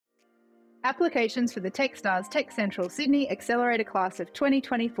Applications for the Techstars Tech Central Sydney Accelerator Class of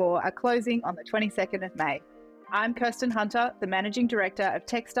 2024 are closing on the 22nd of May. I'm Kirsten Hunter, the Managing Director of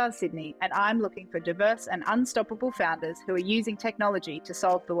Techstars Sydney, and I'm looking for diverse and unstoppable founders who are using technology to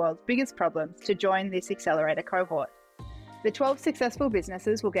solve the world's biggest problems to join this accelerator cohort. The 12 successful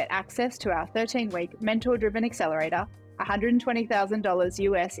businesses will get access to our 13-week mentor-driven accelerator, $120,000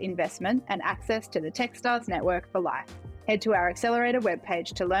 US investment, and access to the Techstars network for life. Head to our accelerator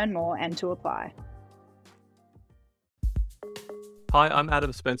webpage to learn more and to apply. Hi, I'm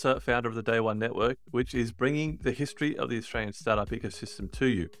Adam Spencer, founder of the Day One Network, which is bringing the history of the Australian startup ecosystem to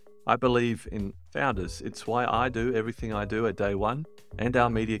you. I believe in founders. It's why I do everything I do at Day One and our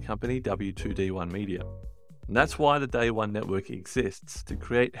media company, W2D1 Media. And that's why the Day One Network exists, to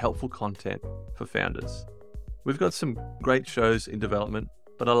create helpful content for founders. We've got some great shows in development,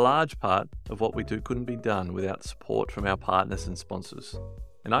 but a large part of what we do couldn't be done without support from our partners and sponsors.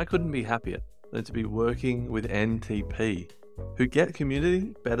 And I couldn't be happier than to be working with NTP, who get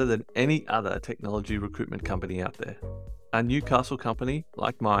community better than any other technology recruitment company out there. A Newcastle company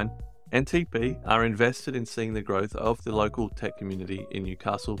like mine, NTP are invested in seeing the growth of the local tech community in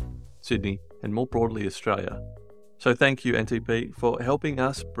Newcastle, Sydney, and more broadly Australia. So thank you, NTP, for helping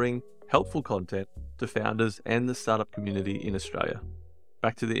us bring helpful content to founders and the startup community in Australia.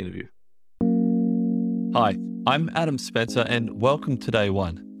 Back to the interview. Hi, I'm Adam Spencer, and welcome to Day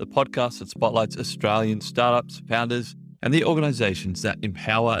One, the podcast that spotlights Australian startups, founders, and the organisations that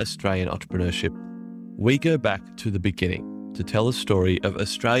empower Australian entrepreneurship. We go back to the beginning to tell the story of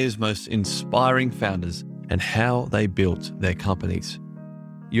Australia's most inspiring founders and how they built their companies.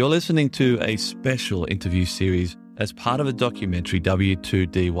 You're listening to a special interview series as part of a documentary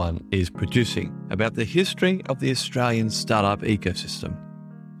W2D1 is producing about the history of the Australian startup ecosystem.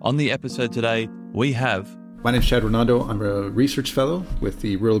 On the episode today, we have... My name is Renando. I'm a research fellow with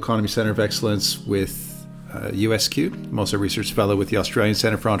the Rural Economy Centre of Excellence with USQ. I'm also a research fellow with the Australian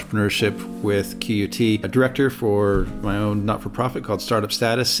Centre for Entrepreneurship with QUT, a director for my own not-for-profit called Startup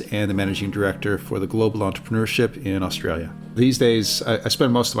Status, and the managing director for the Global Entrepreneurship in Australia. These days, I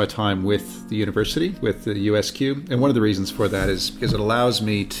spend most of my time with the university, with the USQ, and one of the reasons for that is because it allows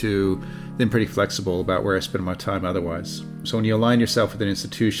me to be pretty flexible about where I spend my time otherwise. So when you align yourself with an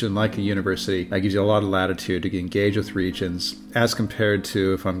institution like a university, that gives you a lot of latitude to engage with regions, as compared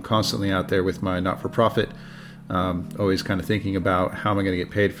to if I'm constantly out there with my not-for-profit, always kind of thinking about how am I going to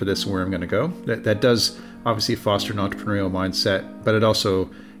get paid for this and where I'm going to go. That does obviously foster an entrepreneurial mindset, but it also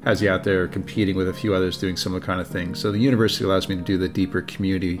has you out there competing with a few others doing similar kind of things. So the university allows me to do the deeper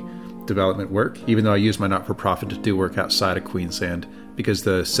community development work, even though I use my not-for-profit to do work outside of Queensland, because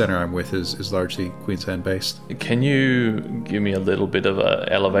the centre I'm with is largely Queensland based. Can you give me a little bit of an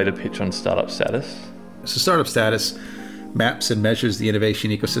elevator pitch on Startup Status? So Startup Status maps and measures the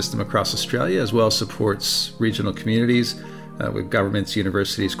innovation ecosystem across Australia, as well as supports regional communities with governments,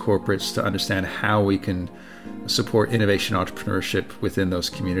 universities, corporates to understand how we can support innovation entrepreneurship within those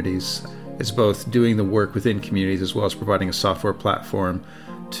communities. It's both doing the work within communities as well as providing a software platform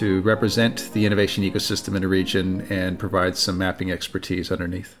to represent the innovation ecosystem in a region and provide some mapping expertise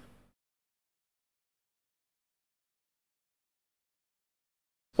underneath.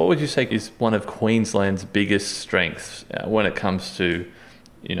 What would you say is one of Queensland's biggest strengths when it comes to,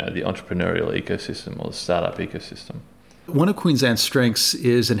 the entrepreneurial ecosystem or the startup ecosystem? One of Queensland's strengths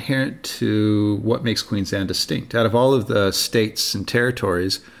is inherent to what makes Queensland distinct. Out of all of the states and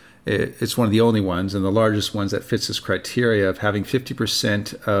territories, it's one of the only ones and the largest ones that fits this criteria of having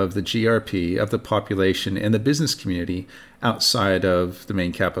 50% of the GRP of the population and the business community outside of the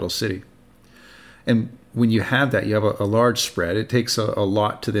main capital city. And when you have that, you have a large spread. It takes a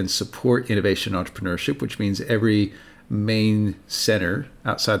lot to then support innovation entrepreneurship, which means every main center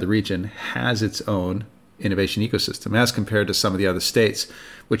outside the region has its own innovation ecosystem, as compared to some of the other states,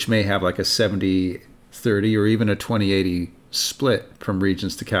 which may have like a 70-30 or even a 20-80 split from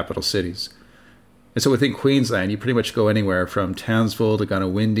regions to capital cities. And so within Queensland, you pretty much go anywhere from Townsville to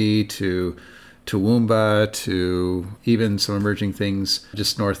Goondiwindi to Toowoomba to even some emerging things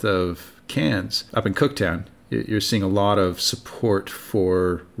just north of Cairns, up in Cooktown. You're seeing a lot of support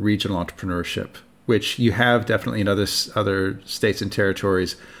for regional entrepreneurship, which you have definitely in other states and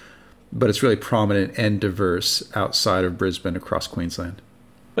territories, but it's really prominent and diverse outside of Brisbane across Queensland.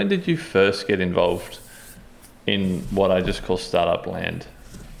 When did you first get involved in what I just call startup land?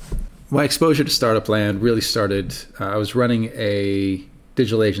 My exposure to startup land really started, I was running a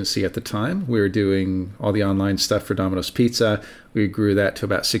digital agency at the time. We were doing all the online stuff for Domino's Pizza. We grew that to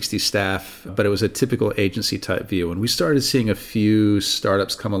about 60 staff, but it was a typical agency type view. And we started seeing a few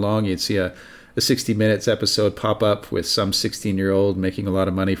startups come along. You'd see a a 60 Minutes episode pop up with some 16-year-old making a lot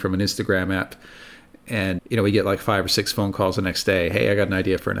of money from an Instagram app. And, we get like 5 or 6 phone calls the next day. Hey, I got an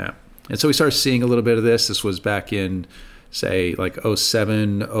idea for an app. And so we started seeing a little bit of this. This was back in, say, like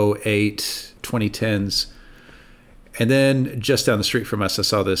 07, 08, 2010s. And then just down the street from us, I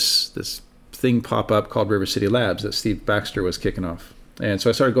saw this thing pop up called River City Labs that Steve Baxter was kicking off. And so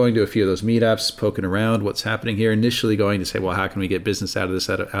I started going to a few of those meetups, poking around what's happening here, initially going to say, well, how can we get business out of this,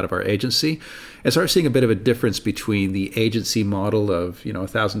 out of our agency? And started seeing a bit of a difference between the agency model of,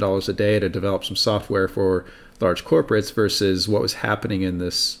 $1,000 a day to develop some software for large corporates versus what was happening in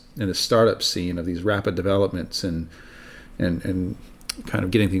this startup scene of these rapid developments and kind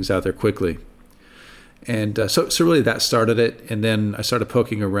of getting things out there quickly. And so really that started it. And then I started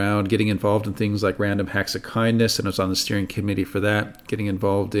poking around, getting involved in things like Random Hacks of Kindness, and I was on the steering committee for that, getting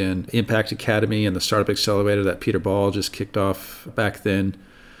involved in Impact Academy and the Startup Accelerator that Peter Ball just kicked off back then.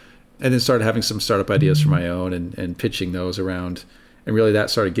 And then started having some startup ideas for my own and pitching those around. And really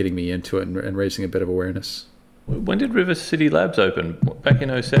that started getting me into it and raising a bit of awareness. When did River City Labs open? Back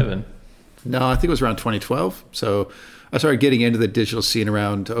in 07? No, I think it was around 2012. So I started getting into the digital scene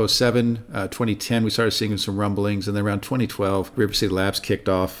around 07, 2010. We started seeing some rumblings. And then around 2012, River City Labs kicked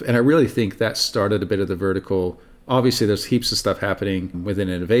off. And I really think that started a bit of the vertical. Obviously, there's heaps of stuff happening within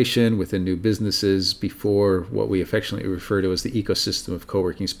innovation, within new businesses, before what we affectionately refer to as the ecosystem of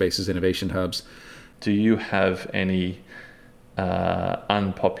co-working spaces, innovation hubs. Do you have any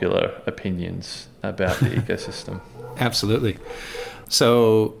unpopular opinions about the ecosystem? Absolutely.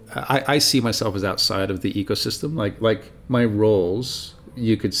 So I see myself as outside of the ecosystem. Like my roles,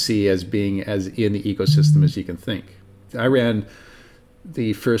 you could see as being as in the ecosystem as you can think. I ran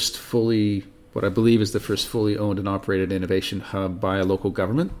what I believe is the first fully owned and operated innovation hub by a local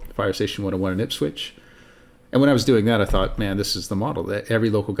government, Fire Station 101 in Ipswich. And when I was doing that, I thought, man, this is the model that every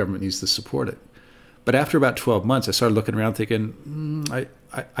local government needs to support it. But after about 12 months, I started looking around thinking,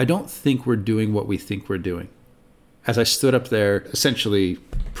 I don't think we're doing what we think we're doing. As I stood up there, essentially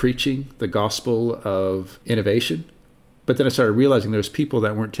preaching the gospel of innovation, but then I started realizing there was people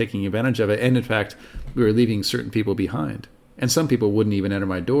that weren't taking advantage of it. And in fact, we were leaving certain people behind. And some people wouldn't even enter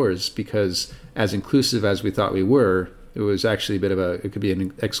my doors because as inclusive as we thought we were, it was actually it could be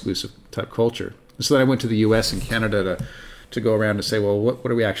an exclusive type culture. And so then I went to the US and Canada to go around and say, well,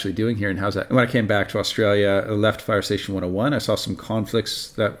 what are we actually doing here and how's that? And when I came back to Australia, I left Fire Station 101. I saw some conflicts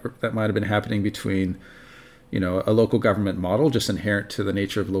that might have been happening between a local government model, just inherent to the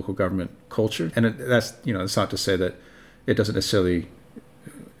nature of local government culture. And that's not to say that it doesn't necessarily,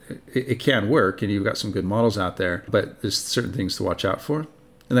 it can work and you've got some good models out there, but there's certain things to watch out for.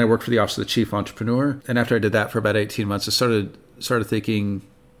 And then I worked for the Office of the Chief Entrepreneur. And after I did that for about 18 months, I started thinking,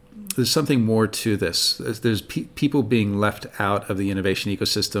 there's something more to this. There's people being left out of the innovation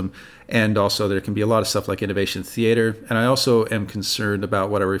ecosystem. And also there can be a lot of stuff like innovation theater. And I also am concerned about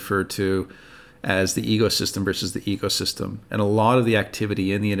what I refer to as the ecosystem versus the ecosystem. And a lot of the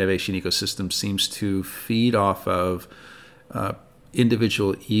activity in the innovation ecosystem seems to feed off of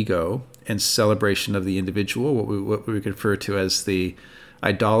individual ego and celebration of the individual, what we refer to as the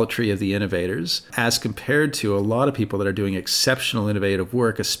idolatry of the innovators, as compared to a lot of people that are doing exceptional innovative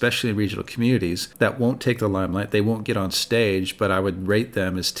work, especially in regional communities, that won't take the limelight. They won't get on stage, but I would rate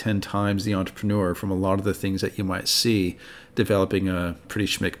them as 10 times the entrepreneur from a lot of the things that you might see developing a pretty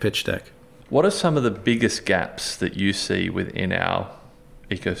schmick pitch deck. What are some of the biggest gaps that you see within our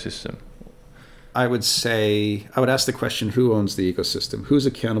ecosystem? I would ask the question, who owns the ecosystem? Who's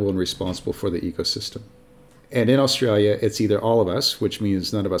accountable and responsible for the ecosystem? And in Australia, it's either all of us, which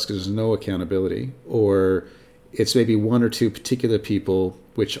means none of us because there's no accountability, or it's maybe one or two particular people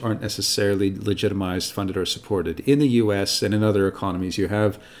which aren't necessarily legitimized, funded, or supported. In the US and in other economies, you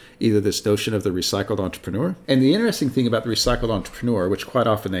have either this notion of the recycled entrepreneur. And the interesting thing about the recycled entrepreneur, which quite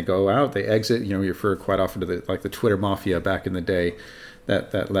often they go out, they exit, you refer quite often to the Twitter mafia back in the day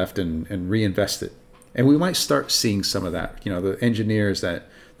that left and reinvested. And we might start seeing some of that, the engineers that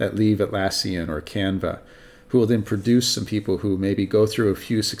leave Atlassian or Canva, who will then produce some people who maybe go through a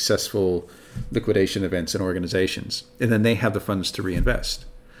few successful liquidation events in organizations, and then they have the funds to reinvest.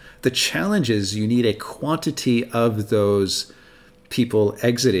 The challenge is you need a quantity of those people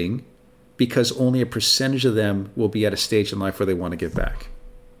exiting because only a percentage of them will be at a stage in life where they want to give back.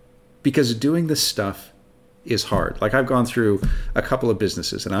 Because doing this stuff is hard. Like I've gone through a couple of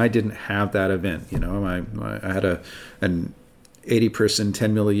businesses and I didn't have that event. I had an 80-person,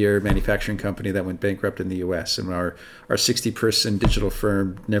 10 million a year manufacturing company that went bankrupt in the US, and our 60-person digital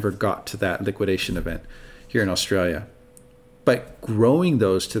firm never got to that liquidation event here in Australia. But growing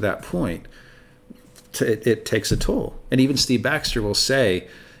those to that point, it takes a toll. And even Steve Baxter will say,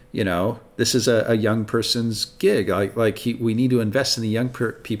 This is a young person's gig. We need to invest in the young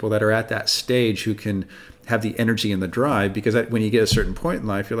people that are at that stage who can have the energy and the drive, because when you get a certain point in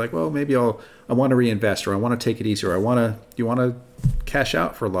life, you're like, well, maybe I want to reinvest, or I want to take it easy, or you want to cash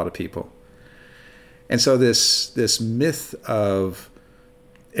out for a lot of people. And so this myth of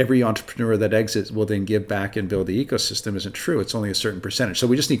every entrepreneur that exits will then give back and build the ecosystem isn't true. It's only a certain percentage. So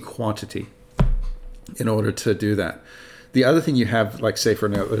we just need quantity in order to do that. The other thing you have, like say for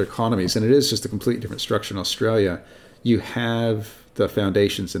other economies, and it is just a completely different structure in Australia, you have the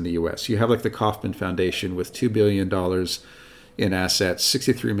foundations in the US. You have like the Kauffman Foundation with $2 billion in assets,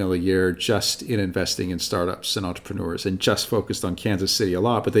 63 mil a year just in investing in startups and entrepreneurs, and just focused on Kansas City a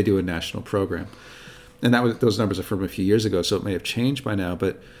lot, but they do a national program. And those numbers are from a few years ago, so it may have changed by now,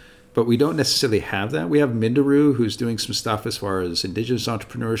 but we don't necessarily have that. We have Minderoo, who's doing some stuff as far as indigenous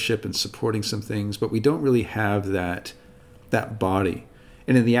entrepreneurship and supporting some things, but we don't really have that body.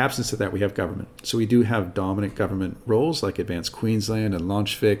 And in the absence of that, we have government. So we do have dominant government roles like Advanced Queensland and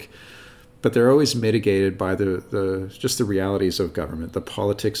LaunchVic, but they're always mitigated by just the realities of government, the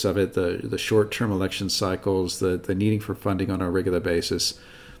politics of it, the short-term election cycles, the needing for funding on a regular basis.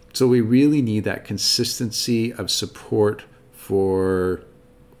 So we really need that consistency of support for,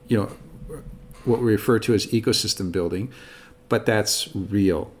 what we refer to as ecosystem building, but that's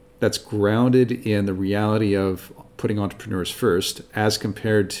real. That's grounded in the reality of putting entrepreneurs first, as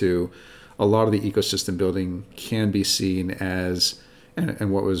compared to a lot of the ecosystem building can be seen as,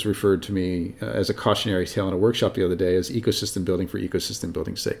 and what was referred to me as a cautionary tale in a workshop the other day, as ecosystem building for ecosystem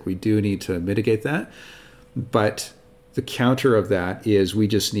building's sake. We do need to mitigate that, but the counter of that is we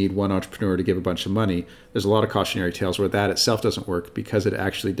just need one entrepreneur to give a bunch of money. There's a lot of cautionary tales where that itself doesn't work because it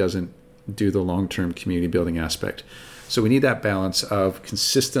actually doesn't do the long-term community building aspect. So we need that balance of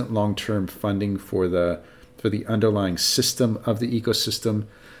consistent long-term funding for the underlying system of the ecosystem,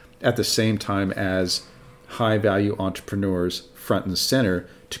 at the same time as high-value entrepreneurs front and center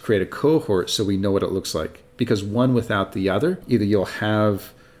to create a cohort so we know what it looks like. Because one without the other, either you'll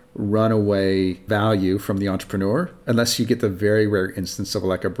have runaway value from the entrepreneur, unless you get the very rare instance of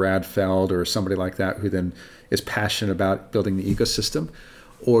like a Brad Feld or somebody like that who then is passionate about building the ecosystem,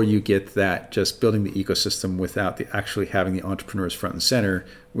 or you get that just building the ecosystem without actually having the entrepreneurs front and center,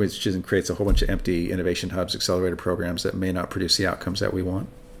 which just creates a whole bunch of empty innovation hubs, accelerator programs that may not produce the outcomes that we want.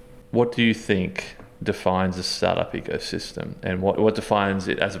 What do you think defines a startup ecosystem, and what defines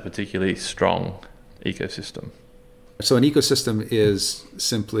it as a particularly strong ecosystem? So an ecosystem is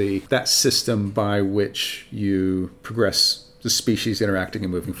simply that system by which you progress the species interacting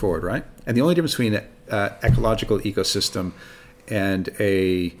and moving forward, right? And the only difference between an ecological ecosystem and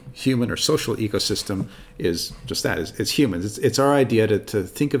a human or social ecosystem is just that. It's humans. It's our idea to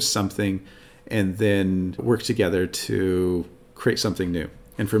think of something and then work together to create something new.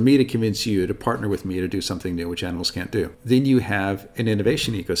 And for me to convince you to partner with me to do something new, which animals can't do. Then you have an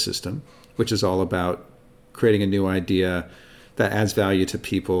innovation ecosystem, which is all about creating a new idea that adds value to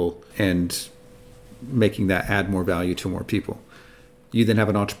people and making that add more value to more people. You then have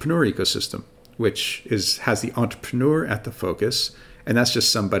an entrepreneur ecosystem, which has the entrepreneur at the focus, and that's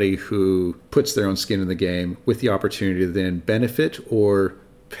just somebody who puts their own skin in the game with the opportunity to then benefit or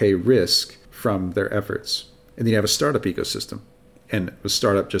pay risk from their efforts. And then you have a startup ecosystem, and a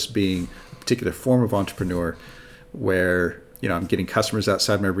startup just being a particular form of entrepreneur where I'm getting customers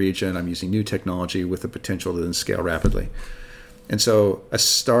outside my region, I'm using new technology with the potential to then scale rapidly. And so a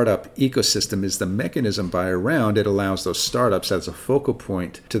startup ecosystem is the mechanism by around it allows those startups as a focal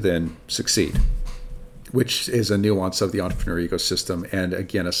point to then succeed, which is a nuance of the entrepreneur ecosystem and,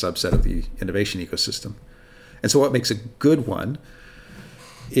 again, a subset of the innovation ecosystem. And so what makes a good one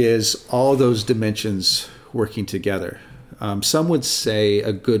is all those dimensions working together. Some would say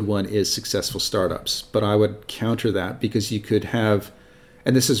a good one is successful startups, but I would counter that because you could have,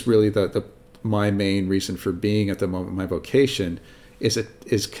 and this is really my main reason for being at the moment, my vocation,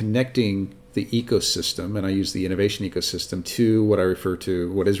 is connecting the ecosystem, and I use the innovation ecosystem, to what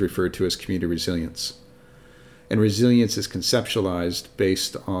is referred to as community resilience. And resilience is conceptualized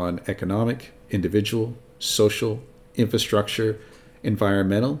based on economic, individual, social, infrastructure,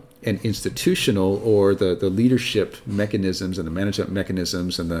 environmental, and institutional, or the leadership mechanisms and the management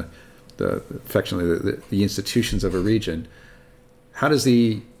mechanisms and affectionately the institutions of a region. How does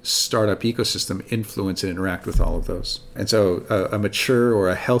the startup ecosystem influence and interact with all of those? And so a mature or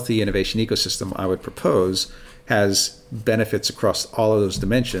a healthy innovation ecosystem, I would propose, has benefits across all of those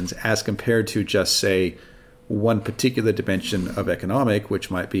dimensions as compared to just, say, one particular dimension of economic, which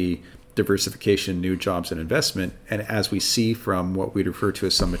might be diversification, new jobs, and investment. And as we see from what we refer to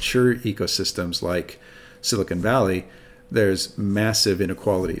as some mature ecosystems like Silicon Valley, there's massive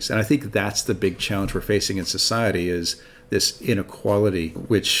inequalities. And I think that's the big challenge we're facing in society, is this inequality,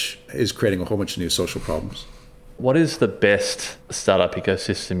 which is creating a whole bunch of new social problems. What is the best startup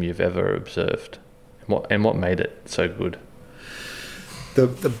ecosystem you've ever observed? And what made it so good?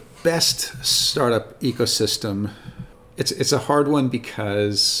 The best startup ecosystem, it's a hard one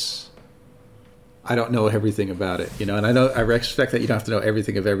because I don't know everything about it, and I respect that you don't have to know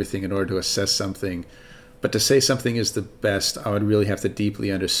everything of everything in order to assess something. But to say something is the best, I would really have to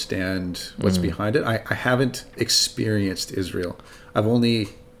deeply understand what's behind it. I haven't experienced Israel. I've only,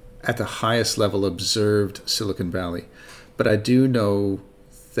 at the highest level, observed Silicon Valley. But I do know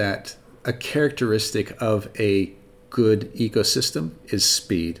that a characteristic of a good ecosystem is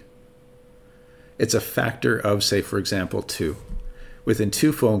speed. It's a factor of, say, for example, 2. Within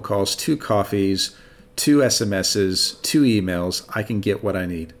 2 phone calls, 2 coffees, 2 SMSs, 2 emails, I can get what I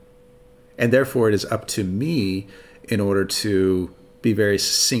need. And therefore, it is up to me in order to be very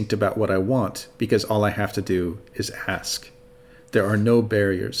succinct about what I want, because all I have to do is ask. There are no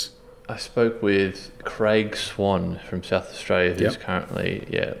barriers. I spoke with Craig Swan from South Australia, who's currently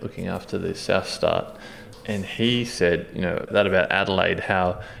looking after the South Start. And he said, that about Adelaide,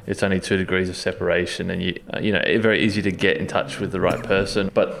 how it's only 2 degrees of separation, and it's very easy to get in touch with the right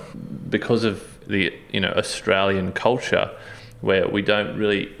person. But because of the Australian culture, where we've got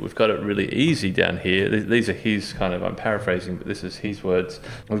it really easy down here. These are his I'm paraphrasing, but this is his words.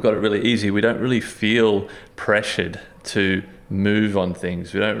 We've got it really easy. We don't really feel pressured to move on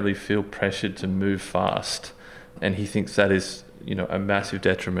things. We don't really feel pressured to move fast. And he thinks that is, a massive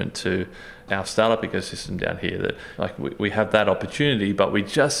detriment to our startup ecosystem down here. That we have that opportunity, but we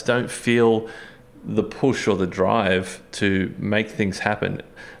just don't feel the push or the drive to make things happen,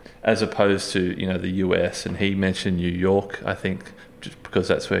 as opposed to, the US. And he mentioned New York, I think, just because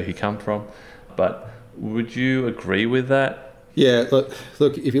that's where he come from. But would you agree with that? Yeah, look,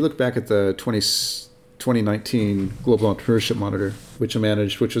 if you look back at the 2019 Global Entrepreneurship Monitor, which I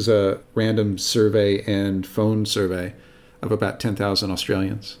managed, which was a random survey and phone survey of about 10,000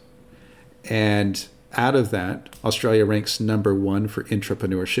 Australians. And out of that, Australia ranks number 1 for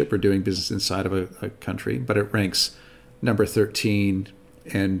intrapreneurship, or doing business inside of a country, but it ranks number 13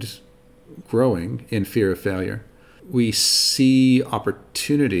 and growing in fear of failure. We see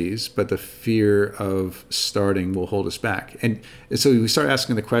opportunities, but the fear of starting will hold us back. And so we start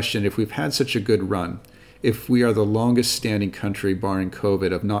asking the question, if we've had such a good run, if we are the longest standing country, barring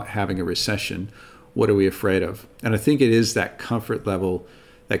COVID, of not having a recession, what are we afraid of? And I think it is that comfort level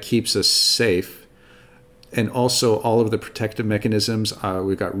that keeps us safe. And also all of the protective mechanisms.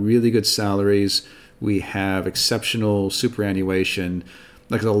 We've got really good salaries. We have exceptional superannuation.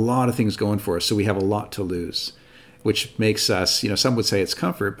 There's a lot of things going for us. So we have a lot to lose, which makes us, some would say it's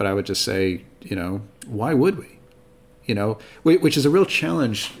comfort, but I would just say, why would we? Which is a real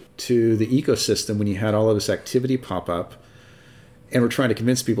challenge to the ecosystem when you had all of this activity pop up and we're trying to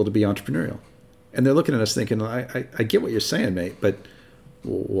convince people to be entrepreneurial. And they're looking at us thinking, I get what you're saying, mate, but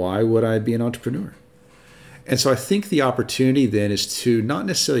why would I be an entrepreneur? And so I think the opportunity then is to not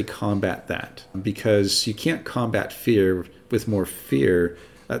necessarily combat that, because you can't combat fear with more fear.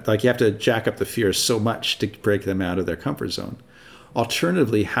 Like, you have to jack up the fear so much to break them out of their comfort zone.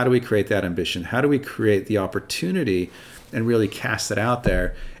 Alternatively, how do we create that ambition? How do we create the opportunity and really cast it out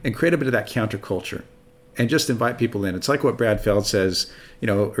there and create a bit of that counterculture and just invite people in? It's like what Brad Feld says,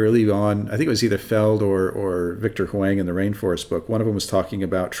 early on. I think it was either Feld or Victor Huang in the Rainforest book. One of them was talking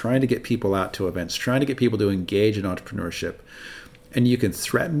about trying to get people out to events, trying to get people to engage in entrepreneurship. And you can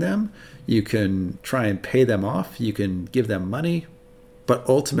threaten them, you can try and pay them off, you can give them money. But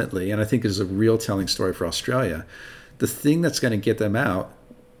ultimately, and I think this is a real telling story for Australia, the thing that's going to get them out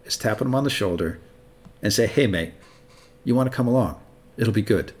is tapping them on the shoulder and say, hey, mate, you want to come along? It'll be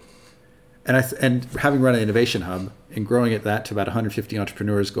good. And having run an innovation hub and growing that to about 150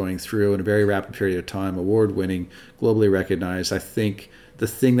 entrepreneurs going through in a very rapid period of time, award-winning, globally recognized, I think the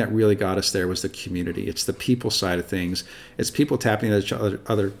thing that really got us there was the community. It's the people side of things. It's people tapping each other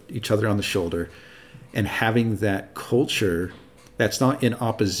on the shoulder and having that culture that's not in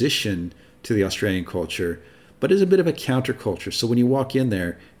opposition to the Australian culture, but is a bit of a counterculture. So when you walk in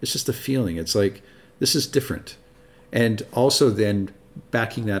there, it's just a feeling. It's like, this is different. And also then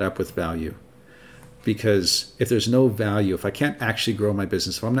backing that up with value. Because if there's no value, if I can't actually grow my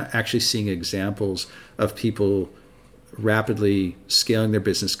business, if I'm not actually seeing examples of people rapidly scaling their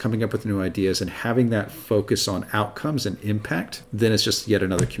business, coming up with new ideas, and having that focus on outcomes and impact, then it's just yet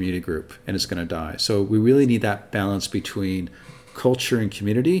another community group and it's going to die. So we really need that balance between culture and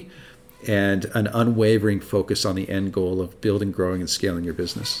community and an unwavering focus on the end goal of building, growing, and scaling your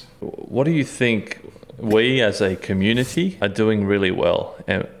business. What do you think we as a community are doing really well,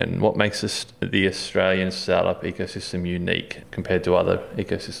 and what makes us the Australian startup ecosystem unique compared to other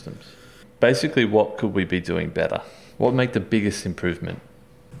ecosystems? Basically, what could we be doing better? What would make the biggest improvement?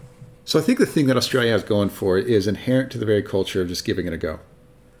 So I think the thing that Australia has going for it is inherent to the very culture of just giving it a go.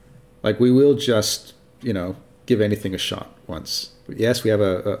 Like, we will just, give anything a shot once. Yes, we have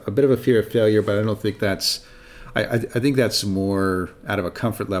a bit of a fear of failure, but I don't think that's, I think that's more out of a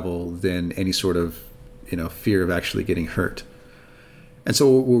comfort level than any sort of, fear of actually getting hurt. And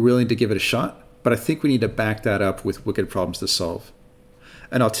so we're willing to give it a shot, but I think we need to back that up with wicked problems to solve.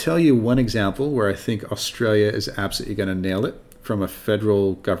 And I'll tell you one example where I think Australia is absolutely going to nail it from a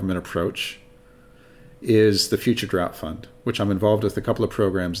federal government approach is the Future Drought Fund, which I'm involved with a couple of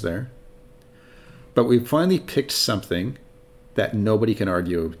programs there. But we've finally picked something that nobody can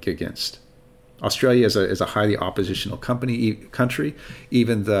argue against. Australia is a highly oppositional country.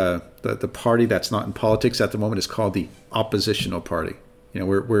 Even the party that's not in politics at the moment is called the oppositional party.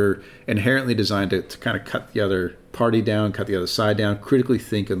 We're inherently designed to kind of cut the other party down, cut the other side down, critically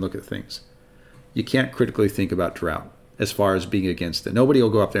think and look at things. You can't critically think about drought as far as being against it. Nobody will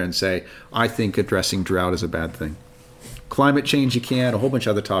go up there and say, I think addressing drought is a bad thing. Climate change, you can, a whole bunch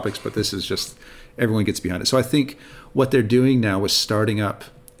of other topics, but this is just, everyone gets behind it. So I think what they're doing now is starting up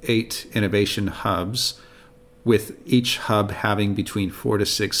 8 innovation hubs, with each hub having between 4 to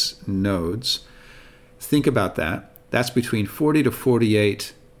 6 nodes. Think about that. That's between 40 to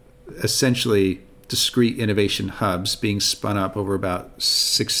 48 essentially discrete innovation hubs being spun up over about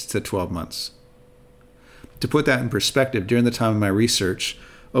 6 to 12 months. To put that in perspective, during the time of my research,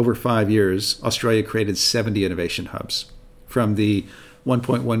 over 5 years, Australia created 70 innovation hubs. From the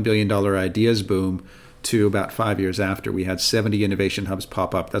 $1.1 billion ideas boom to about 5 years after, we had 70 innovation hubs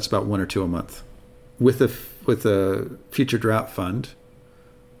pop up. That's about 1 or 2 a month. With the Future Drought Fund,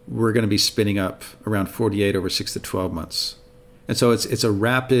 we're going to be spinning up around 48 over 6 to 12 months. And so it's a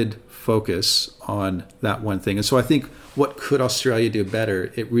rapid focus on that one thing. And so I think, what could Australia do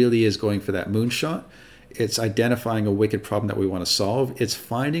better? It really is going for that moonshot. It's identifying a wicked problem that we want to solve. It's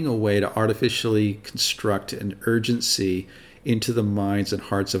finding a way to artificially construct an urgency into the minds and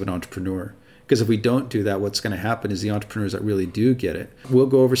hearts of an entrepreneur. Because if we don't do that, what's going to happen is the entrepreneurs that really do get it will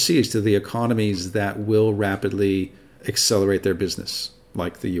go overseas to the economies that will rapidly accelerate their business,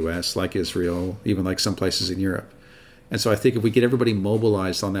 like the US, like Israel, even like some places in Europe. And so I think if we get everybody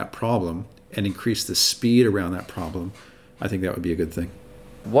mobilized on that problem and increase the speed around that problem, I think that would be a good thing.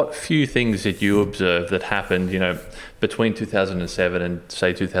 What few things did you observe that happened, between 2007 and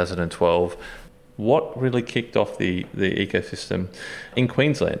say 2012? What really kicked off the ecosystem in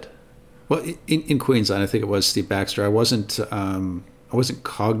Queensland? Well, in Queensland, I think it was Steve Baxter. I wasn't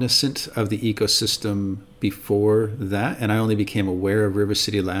cognizant of the ecosystem before that, and I only became aware of River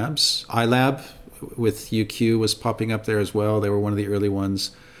City Labs. iLab with UQ was popping up there as well. They were one of the early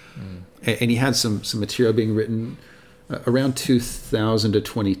ones, and he had some material being written around 2000 to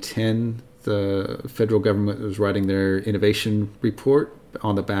 2010. The federal government was writing their innovation report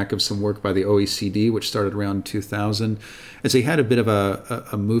on the back of some work by the OECD, which started around 2000, and so he had a bit of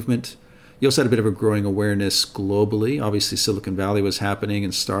a movement. You also had a bit of a growing awareness globally. Obviously, Silicon Valley was happening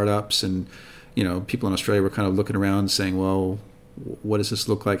and startups, and people in Australia were kind of looking around saying, well, what does this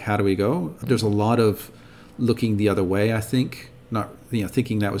look like? How do we go? There's a lot of looking the other way, I think, not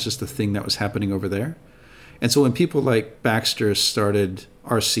thinking that was just the thing that was happening over there. And so when people like Baxter started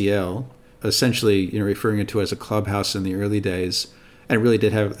RCL, essentially referring it to as a clubhouse in the early days, and it really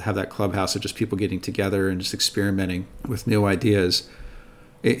did have that clubhouse of just people getting together and just experimenting with new ideas.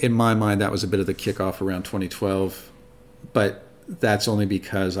 In my mind, that was a bit of the kickoff around 2012, but that's only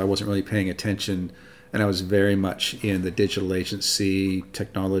because I wasn't really paying attention, and I was very much in the digital agency,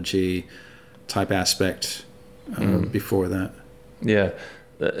 technology type aspect before that. Yeah.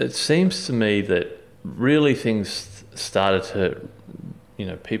 It seems to me that really things started to,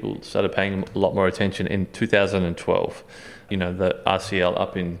 people started paying a lot more attention in 2012. The RCL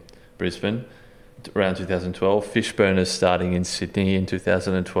up in Brisbane, around 2012, Fishburners starting in Sydney in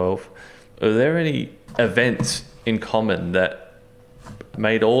 2012. Are there any events in common that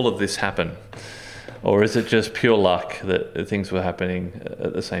made all of this happen? Or is it just pure luck that things were happening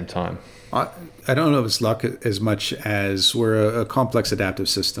at the same time? I don't know if it's luck as much as we're a complex adaptive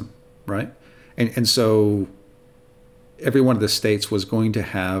system, right? And so every one of the states was going to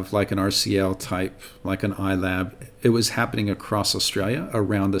have like an RCL type, like an iLab. It was happening across Australia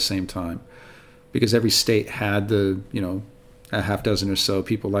around the same time, because every state had a half dozen or so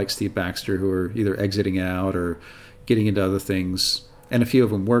people like Steve Baxter who were either exiting out or getting into other things. And a few of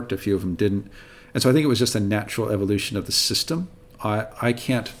them worked, a few of them didn't. And so I think it was just a natural evolution of the system. I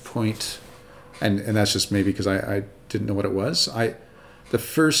can't point and that's just maybe because I didn't know what it was. The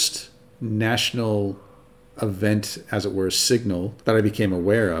first national event, as it were, signal that I became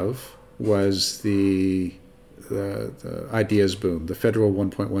aware of was the ideas boom, the federal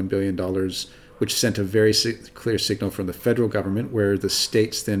 $1.1 billion, which sent a very clear signal from the federal government, where the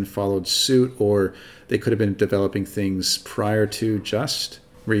states then followed suit, or they could have been developing things prior to just,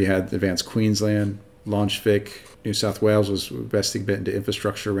 where you had Advanced Queensland, LaunchVic, New South Wales was investing a bit into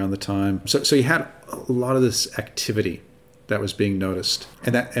infrastructure around the time. So you had a lot of this activity that was being noticed,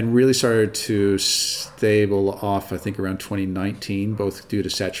 and really started to stable off, I think, around 2019, both due to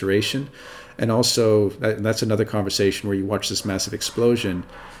saturation, and also that's another conversation where you watch this massive explosion.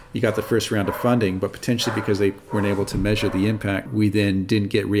 You got the first round of funding, but potentially because they weren't able to measure the impact, we then didn't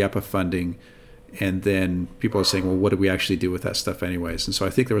get re-UPA funding, and then people are saying, well, what did we actually do with that stuff anyways? And so I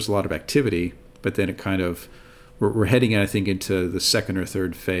think there was a lot of activity, but then it kind of, we're heading, I think, into the second or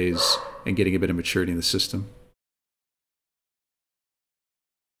third phase and getting a bit of maturity in the system.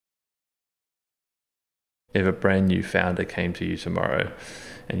 If a brand new founder came to you tomorrow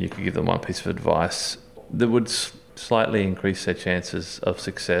and you could give them one piece of advice that would slightly increase their chances of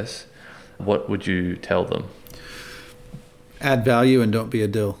success, what would you tell them? Add value and don't be a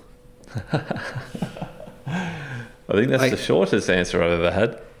dill. I think that's the shortest answer I've ever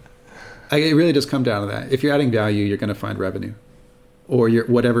had. It really does come down to that. If you're adding value, you're going to find revenue, or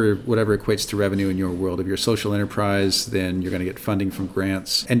whatever equates to revenue in your world. If you're a social enterprise, then you're going to get funding from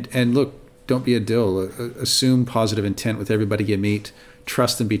grants. And look, don't be a dill. Assume positive intent with everybody you meet.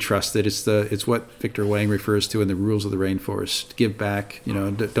 Trust and be trusted. It's what Victor Wang refers to in the rules of the rainforest. Give back.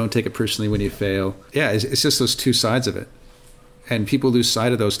 Don't take it personally when you fail. Yeah, it's just those two sides of it. And people lose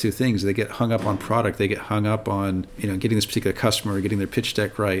sight of those two things. They get hung up on product. They get hung up on getting this particular customer, or getting their pitch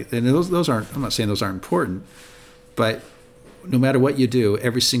deck right. And those aren't. I'm not saying those aren't important, but no matter what you do,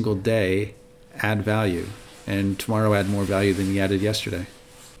 every single day, add value. And tomorrow, add more value than you added yesterday.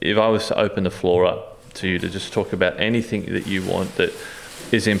 If I was to open the floor up to you to just talk about anything that you want that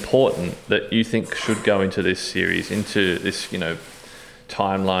is important that you think should go into this series, into this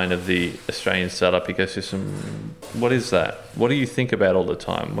timeline of the Australian startup ecosystem, what is that? What do you think about all the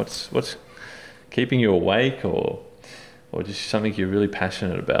time? What's keeping you awake, or just something you're really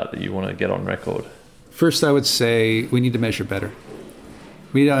passionate about that you want to get on record? First, I would say we need to measure better.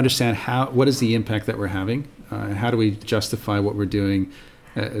 We need to understand what is the impact that we're having. How do we justify what we're doing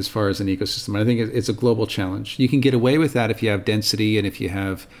as far as an ecosystem? I think it's a global challenge. You can get away with that if you have density and if you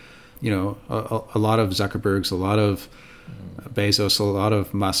have, a lot of Zuckerbergs, a lot of Bezos, a lot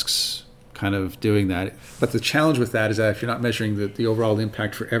of Musks kind of doing that. But the challenge with that is that if you're not measuring the overall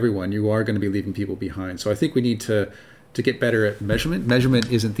impact for everyone, you are going to be leaving people behind. So I think we need to get better at measurement.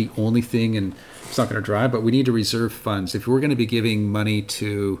 Measurement isn't the only thing, and it's not going to drive, but we need to reserve funds. If we're going to be giving money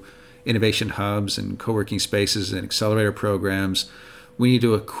to innovation hubs and co-working spaces and accelerator programs, we need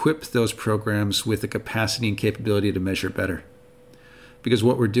to equip those programs with the capacity and capability to measure better. Because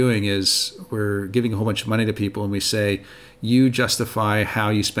what we're doing is we're giving a whole bunch of money to people, and we say, you justify how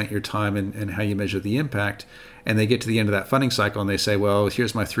you spent your time and how you measure the impact. And they get to the end of that funding cycle and they say, well,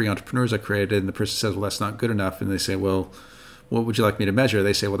 here's my 3 entrepreneurs I created. And the person says, well, that's not good enough. And they say, well, what would you like me to measure?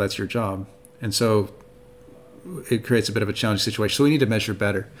 They say, well, that's your job. And so it creates a bit of a challenging situation. So we need to measure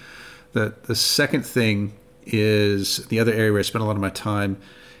better. The second thing is, the other area where I spend a lot of my time,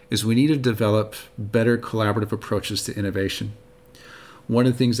 is we need to develop better collaborative approaches to innovation. One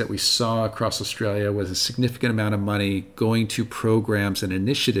of the things that we saw across Australia was a significant amount of money going to programs and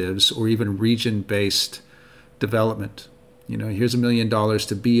initiatives, or even region-based development. Here's $1 million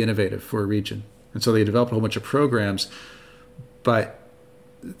to be innovative for a region. And so they developed a whole bunch of programs, but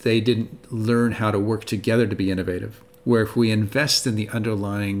they didn't learn how to work together to be innovative. Where if we invest in the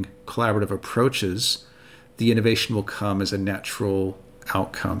underlying collaborative approaches, the innovation will come as a natural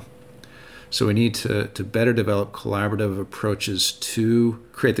outcome. So we need to better develop collaborative approaches to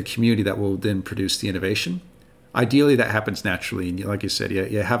create the community that will then produce the innovation. Ideally, that happens naturally. And like you said,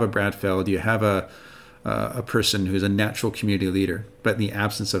 you have a Bradfeld, you have a person who's a natural community leader. But in the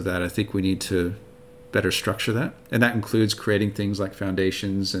absence of that, I think we need to better structure that. And that includes creating things like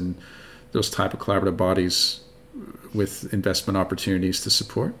foundations and those type of collaborative bodies with investment opportunities to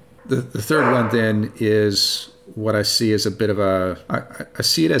support. The third one then is what I see as a bit of I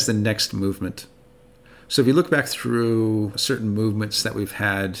see it as the next movement. So if you look back through certain movements that we've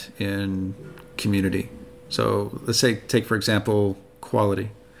had in community, so let's say, take for example,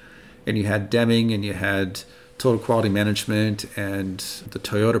 quality. And you had Deming, and you had total quality management and the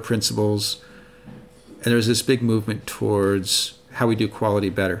Toyota principles. And there was this big movement towards how we do quality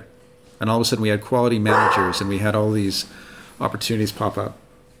better. And all of a sudden we had quality managers, and we had all these opportunities pop up.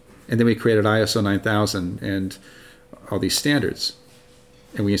 And then we created ISO 9000 and all these standards.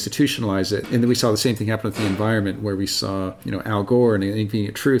 And we institutionalized it. And then we saw the same thing happen with the environment, where we saw, Al Gore and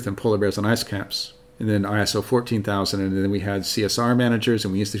Inconvenient Truth and polar bears on ice caps. And then ISO 14000, and then we had CSR managers,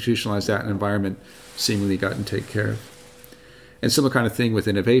 and we institutionalized that, and environment seemingly gotten taken care of. And similar kind of thing with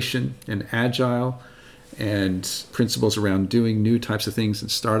innovation and agile and principles around doing new types of things in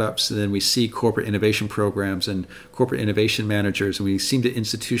startups. And then we see corporate innovation programs and corporate innovation managers, and we seem to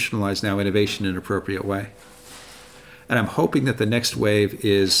institutionalize now innovation in an appropriate way. And I'm hoping that the next wave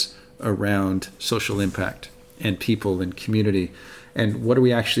is around social impact and people and community. And what are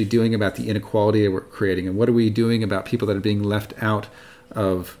we actually doing about the inequality that we're creating? And what are we doing about people that are being left out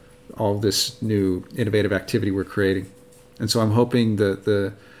of all this new innovative activity we're creating? And so I'm hoping that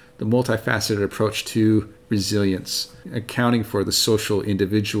the multifaceted approach to resilience, accounting for the social,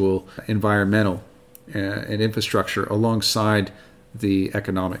 individual, environmental, and infrastructure alongside the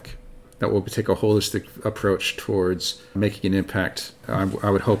economic, that will take a holistic approach towards making an impact, I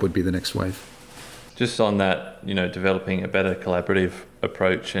would hope would be the next wave. Just on that, developing a better collaborative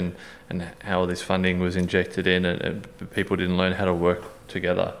approach and how this funding was injected in and people didn't learn how to work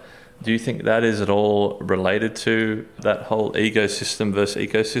together. Do you think that is at all related to that whole ecosystem versus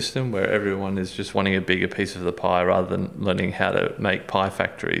ecosystem, where everyone is just wanting a bigger piece of the pie rather than learning how to make pie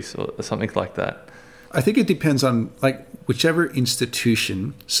factories or something like that? I think it depends on, whichever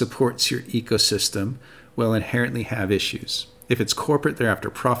institution supports your ecosystem will inherently have issues. If it's corporate, they're after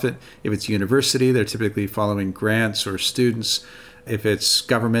profit. If it's university, they're typically following grants or students. If it's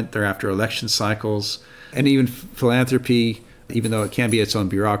government, they're after election cycles. And even philanthropy, even though it can be its own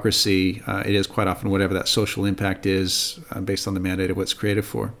bureaucracy, it is quite often whatever that social impact is based on the mandate of what's created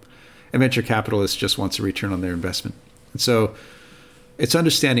for. And venture capitalists just wants a return on their investment. And so it's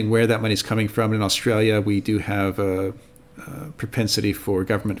understanding where that money is coming from. In Australia, we do have a propensity for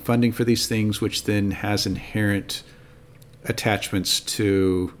government funding for these things, which then has inherent attachments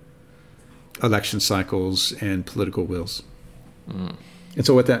to election cycles and political wills. And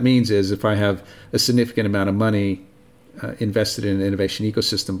so what that means is if I have a significant amount of money invested in an innovation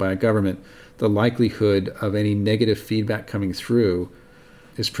ecosystem by a government, the likelihood of any negative feedback coming through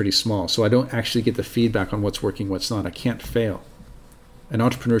is pretty small. So I don't actually get the feedback on what's working, what's not. I can't fail. An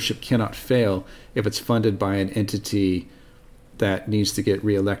entrepreneurship cannot fail if it's funded by an entity that needs to get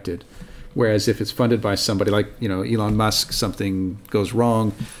reelected. Whereas if it's funded by somebody like, Elon Musk, something goes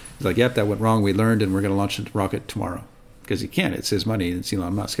wrong, he's like, yep, that went wrong, we learned, and we're going to launch a rocket tomorrow. Because he can't. It's his money, it's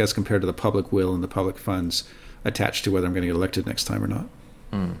Elon Musk, as compared to the public will and the public funds attached to whether I'm going to get elected next time or not.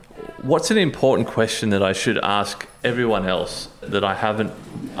 What's an important question that I should ask everyone else that I haven't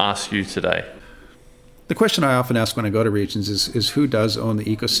asked you today? The question I often ask when I go to regions is who does own the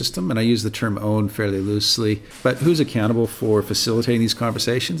ecosystem? And I use the term own fairly loosely, but who's accountable for facilitating these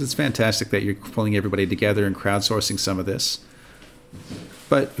conversations? It's fantastic that you're pulling everybody together and crowdsourcing some of this.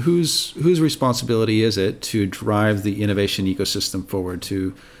 But whose responsibility is it to drive the innovation ecosystem forward,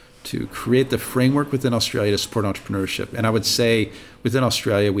 to create the framework within Australia to support entrepreneurship? And I would say within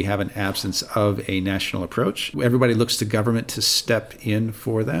Australia, we have an absence of a national approach. Everybody looks to government to step in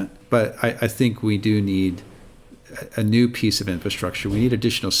for that. But I think we do need a new piece of infrastructure. We need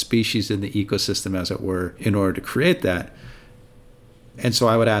additional species in the ecosystem, as it were, in order to create that. And so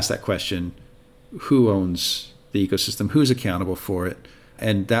I would ask that question, who owns the ecosystem? Who's accountable for it?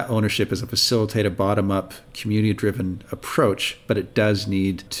 And that ownership is a facilitated, bottom-up, community-driven approach, but it does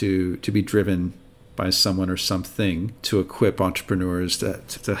need to be driven by someone or something to equip entrepreneurs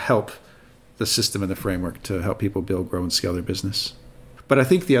to help the system and the framework to help people build, grow, and scale their business. But I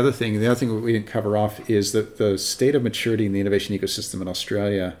think the other thing we didn't cover off is that the state of maturity in the innovation ecosystem in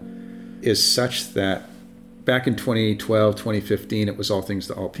Australia is such that back in 2012, 2015, it was all things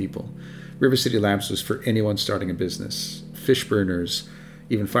to all people. River City Labs was for anyone starting a business. Fish burners,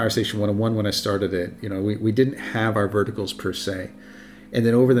 even Fire Station 101 when I started it, we didn't have our verticals per se. And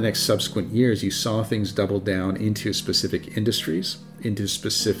then over the next subsequent years, you saw things double down into specific industries, into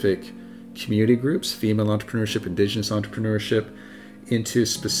specific community groups, female entrepreneurship, indigenous entrepreneurship, into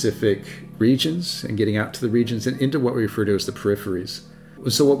specific regions and getting out to the regions and into what we refer to as the peripheries.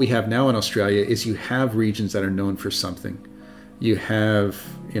 So what we have now in Australia is you have regions that are known for something. You have,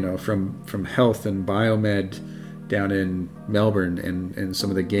 from health and biomed down in Melbourne and some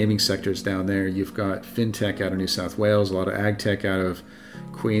of the gaming sectors down there. You've got fintech out of New South Wales, a lot of ag tech out of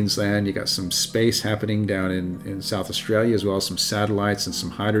Queensland. You got some space happening down in South Australia, as well as some satellites and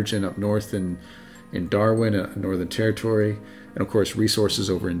some hydrogen up north in Darwin, Northern Territory. and of course resources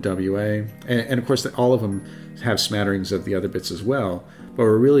over in WA, and of course all of them have smatterings of the other bits as well, but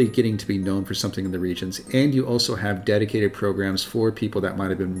we're really getting to be known for something in the regions. And you also have dedicated programs for people that might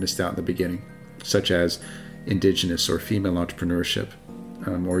have been missed out in the beginning, such as Indigenous or female entrepreneurship,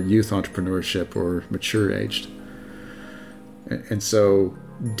 or youth entrepreneurship, or mature aged. And so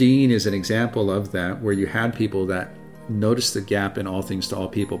Dean is an example of that, where you had people that noticed the gap in all things to all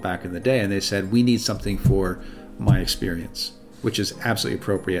people back in the day, and they said, we need something for my experience, which is absolutely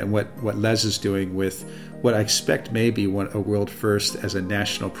appropriate. And what Les is doing with what I expect may be a world first as a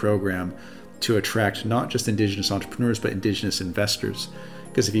national program to attract not just Indigenous entrepreneurs, but Indigenous investors.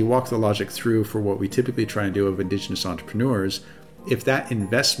 Because if you walk the logic through for what we typically try and do of Indigenous entrepreneurs, if that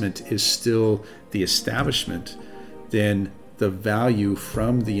investment is still the establishment, then the value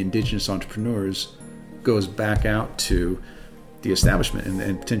from the Indigenous entrepreneurs goes back out to the establishment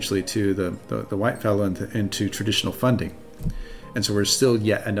and potentially to the white fellow and to traditional funding. And so we're still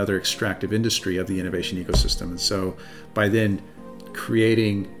yet another extractive industry of the innovation ecosystem. And so by then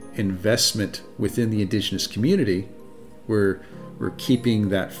creating investment within the Indigenous community, we're keeping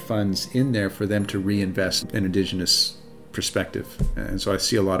that funds in there for them to reinvest in Indigenous perspective. And so I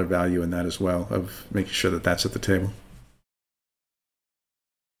see a lot of value in that as well, of making sure that that's at the table.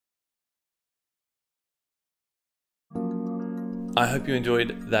 I hope you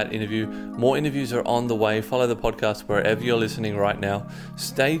enjoyed that interview. More interviews are on the way. Follow the podcast wherever you're listening right now.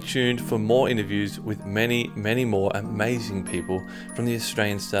 Stay tuned for more interviews with many, many more amazing people from the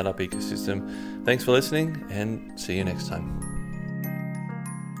Australian startup ecosystem. Thanks for listening, and see you next time.